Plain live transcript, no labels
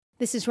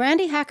This is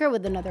Randi Hacker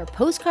with another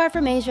Postcard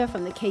from Asia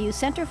from the KU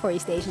Center for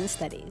East Asian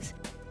Studies.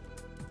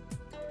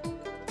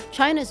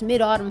 China's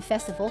Mid-Autumn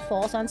Festival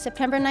falls on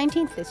September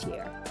 19th this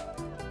year.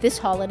 This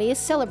holiday is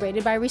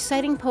celebrated by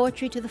reciting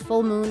poetry to the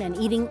full moon and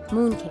eating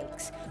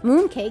mooncakes.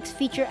 Mooncakes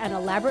feature an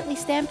elaborately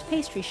stamped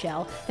pastry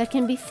shell that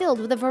can be filled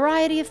with a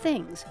variety of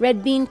things: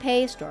 red bean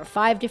paste, or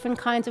 5 different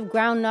kinds of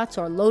ground nuts,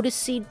 or lotus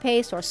seed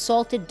paste, or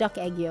salted duck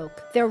egg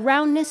yolk. Their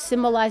roundness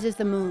symbolizes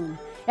the moon.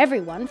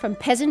 Everyone, from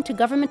peasant to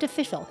government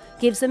official,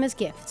 gives them as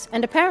gifts,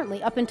 and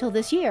apparently up until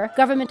this year,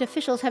 government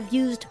officials have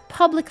used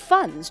public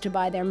funds to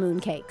buy their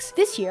mooncakes.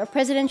 This year,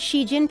 President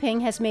Xi Jinping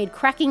has made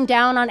cracking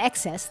down on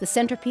excess the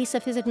centerpiece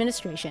of his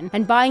administration,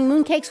 and buying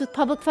mooncakes with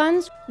public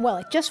funds, well,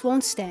 it just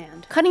won't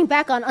stand. Cutting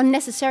back on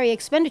unnecessary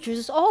expenditures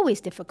is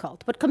always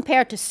difficult, but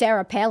compared to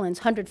Sarah Palin's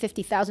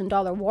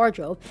 $150,000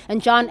 wardrobe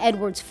and John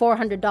Edwards'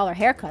 $400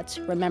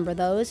 haircuts, remember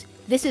those?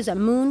 This is a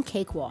moon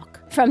cakewalk.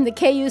 From the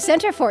KU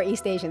Center for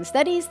East Asian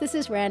Studies, this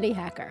is Randi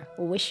Hacker.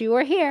 Wish you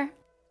were here.